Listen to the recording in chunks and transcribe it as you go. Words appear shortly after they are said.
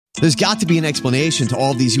There's got to be an explanation to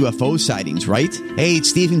all of these UFO sightings, right? Hey,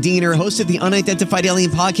 it's Stephen Diener, host of the Unidentified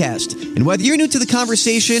Alien Podcast. And whether you're new to the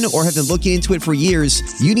conversation or have been looking into it for years,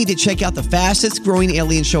 you need to check out the fastest growing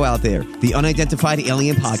alien show out there, the Unidentified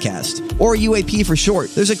Alien Podcast, or UAP for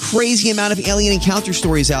short. There's a crazy amount of alien encounter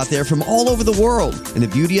stories out there from all over the world. And the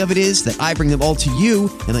beauty of it is that I bring them all to you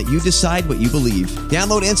and let you decide what you believe.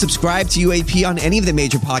 Download and subscribe to UAP on any of the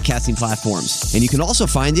major podcasting platforms. And you can also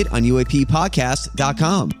find it on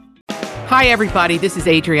UAPpodcast.com. Hi, everybody. This is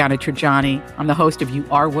Adriana Trajani. I'm the host of You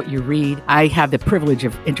Are What You Read. I have the privilege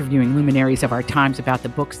of interviewing luminaries of our times about the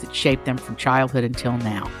books that shaped them from childhood until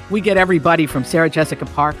now. We get everybody from Sarah Jessica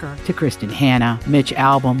Parker to Kristen Hanna, Mitch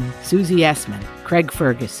Albom, Susie Essman, Craig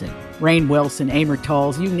Ferguson, Rainn Wilson, Amor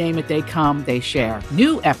Tolls, you name it, they come, they share.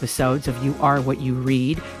 New episodes of You Are What You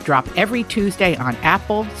Read drop every Tuesday on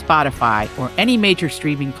Apple, Spotify, or any major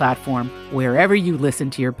streaming platform wherever you listen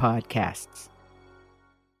to your podcasts.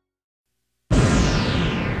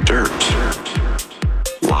 Dirt.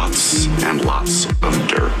 Lots and lots of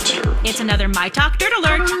dirt. It's another My Talk Dirt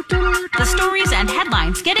Alert. The stories and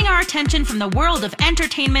headlines getting our attention from the world of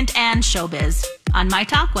entertainment and showbiz. On My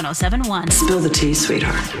Talk 107.1. Spill the tea,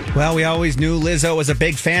 sweetheart. Well, we always knew Lizzo was a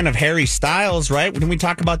big fan of Harry Styles, right? Didn't we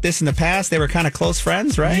talk about this in the past? They were kind of close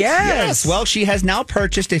friends, right? Yes. Well, she has now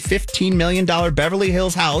purchased a $15 million Beverly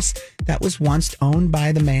Hills house that was once owned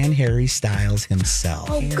by the man Harry Styles himself.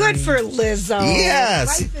 Oh, good for Lizzo.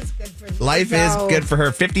 Yes. Life is good for Lizzo. Life is good for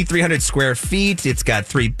her. 5,300 square feet. It's got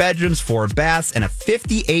 3 bedrooms, 4 baths, and a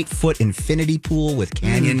 58-foot infinity pool with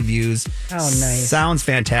canyon views. Oh, nice. Sounds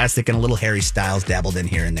fantastic. And a little Harry Styles dabbled in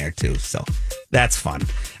here and there, too. So that's fun.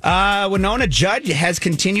 Winona Judd has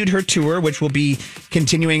continued her tour, which will be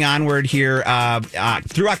continuing onward here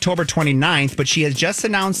through October 29th. But she has just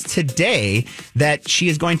announced today that she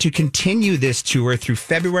is going to continue this tour through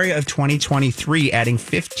February of 2023, adding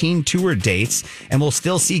 15 tour dates. And we'll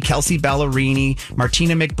still see Kelsey Ballerini,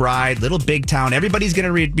 Martina McBride, Little Big Town. Everybody's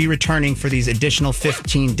going to be returning for these additional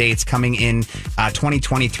 15 dates coming in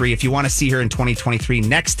 2023. If you want to see her in 2023,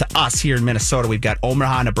 next to us here in Minnesota, we've got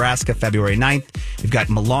Omaha, Nebraska, February 9th. We've got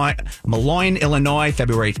Moline, Illinois,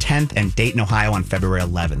 February 10th, and Dayton, Ohio on February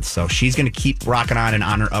 11th. So she's going to keep rocking on in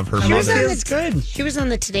honor of her mother. That's good. She was on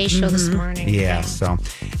the Today Show this morning. Yeah, so.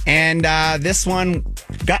 And this one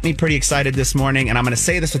got me pretty excited this morning, and I'm going to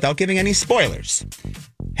say this without giving any spoilers.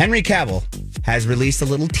 Henry Cavill has released a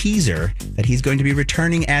little teaser that he's going to be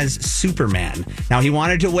returning as Superman. Now, he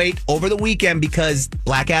wanted to wait over the weekend because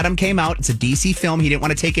Black Adam came out. It's a DC film. He didn't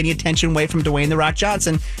want to take any attention away from Dwayne "The Rock"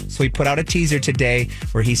 Johnson, so he put out a teaser today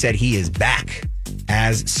where he said he is back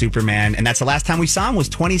as Superman, and that's the last time we saw him was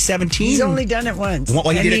 2017. He's only done it once. Well,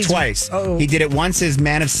 he did it twice. Oh. He did it once as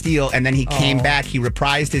Man of Steel, and then he came back. He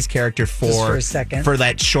reprised his character for a second. for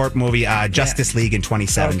that short movie Justice League in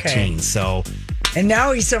 2017. Okay. So. And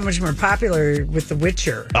now he's so much more popular with The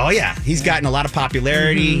Witcher. Oh, yeah. He's gotten a lot of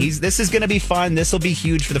popularity. This is going to be fun. This will be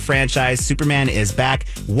huge for the franchise. Superman is back.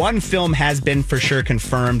 One film has been for sure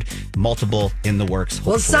confirmed. Multiple in the works.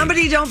 Hopefully. Well, somebody don't